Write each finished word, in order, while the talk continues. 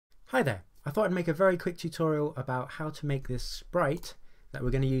Hi there, I thought I'd make a very quick tutorial about how to make this sprite that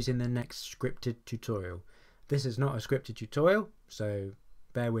we're going to use in the next scripted tutorial. This is not a scripted tutorial, so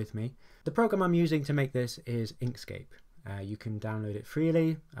bear with me. The program I'm using to make this is Inkscape. You can download it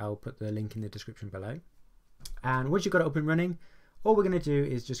freely. I'll put the link in the description below. And once you've got it up and running, all we're going to do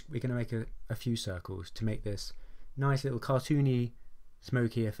is we're going to make a few circles to make this nice little cartoony,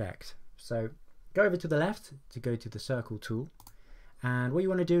 smoky effect. So go over to the left to go to the circle tool. And what you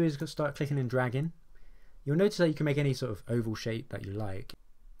want to do is start clicking and dragging. You'll notice that you can make any sort of oval shape that you like.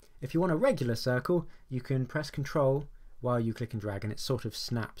 If you want a regular circle, you can press Control while you click and drag, and it sort of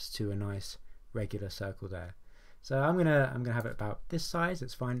snaps to a nice regular circle there. So I'm gonna have it about this size.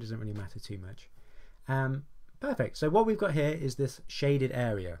 It's fine, doesn't really matter too much. Perfect. So what we've got here is this shaded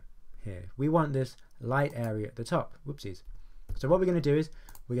area here. We want this light area at the top. Whoopsies. So what we're going to do is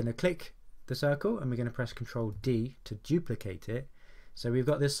we're going to click the circle and we're going to press Control D to duplicate it. So we've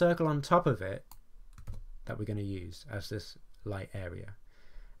got this circle on top of it that we're going to use as this light area.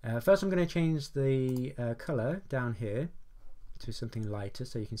 First I'm going to change the color down here to something lighter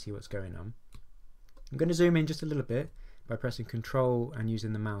so you can see what's going on. I'm going to zoom in just a little bit by pressing Control and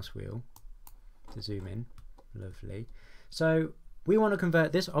using the mouse wheel to zoom in. Lovely. So we want to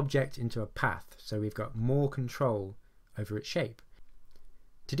convert this object into a path, so we've got more control over its shape.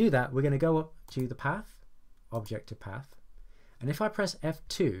 To do that, we're going to go up to the path, object to path, and if I press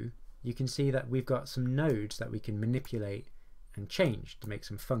F2, you can see that we've got some nodes that we can manipulate and change to make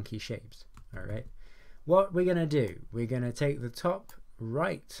some funky shapes. Alright, what we're going to do, we're going to take the top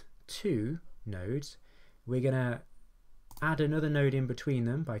right two nodes, we're going to add another node in between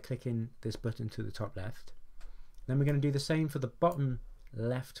them by clicking this button to the top left. Then we're going to do the same for the bottom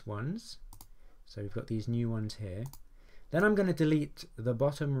left ones, so we've got these new ones here. Then I'm going to delete the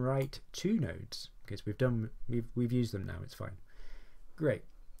bottom right two nodes because we've used them now, it's fine. Great.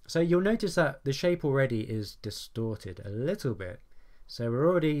 So you'll notice that the shape already is distorted a little bit, so we're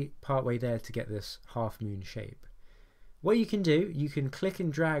already partway there to get this half moon shape. What you can do, you can click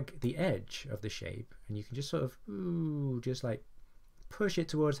and drag the edge of the shape and you can just sort of just like push it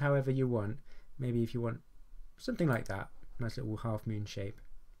towards however you want. Maybe if you want something like that, nice little half moon shape,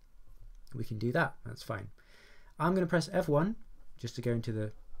 we can do that, that's fine. I'm going to press F1 just to go into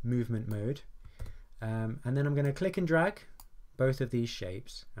the movement mode, and then I'm going to click and drag both of these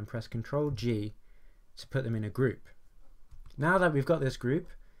shapes and press Control G to put them in a group. Now that we've got this group,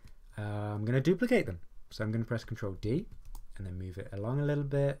 I'm going to duplicate them. So I'm going to press Control D and then move it along a little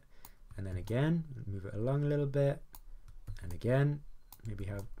bit, and then again move it along a little bit, and again maybe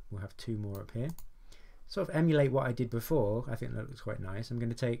we'll have two more up here. Sort of emulate what I did before. I think that looks quite nice. I'm going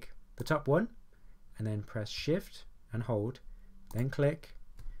to take the top one and then press Shift and hold, then click,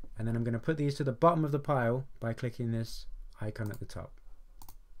 and then I'm going to put these to the bottom of the pile by clicking this icon at the top.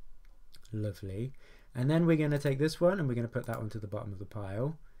 Lovely. And then we're going to take this one and we're going to put that one to the bottom of the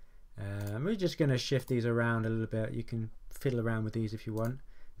pile. We're just going to shift these around a little bit. You can fiddle around with these if you want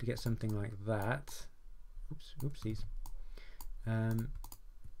to get something like that. Oops, oopsies.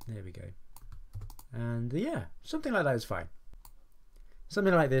 There we go. And yeah, something like that is fine.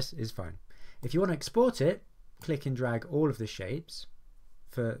 Something like this is fine. If you want to export it, click and drag all of the shapes.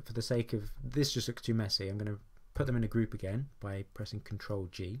 For the sake of this, just looks too messy. I'm going to put them in a group again by pressing Control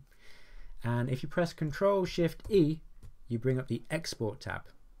G. And if you press Control Shift E, you bring up the Export tab,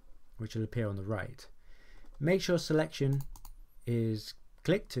 which will appear on the right. Make sure selection is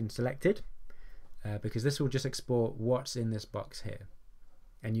clicked and selected, because this will just export what's in this box here.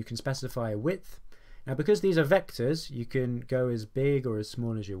 And you can specify a width. Now because these are vectors, you can go as big or as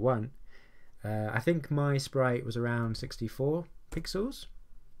small as you want. I think my sprite was around 64 pixels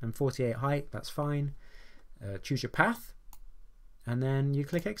and 48 height, that's fine. Choose your path and then you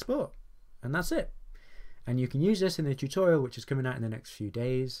click export and that's it. And you can use this in the tutorial which is coming out in the next few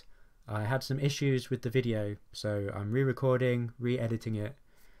days. I had some issues with the video, so I'm re-recording, re-editing it,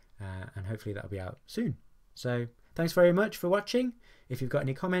 and hopefully that'll be out soon. So thanks very much for watching. If you've got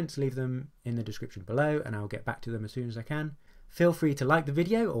any comments, leave them in the description below and I'll get back to them as soon as I can. Feel free to like the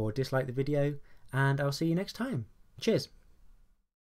video or dislike the video, and I'll see you next time. Cheers!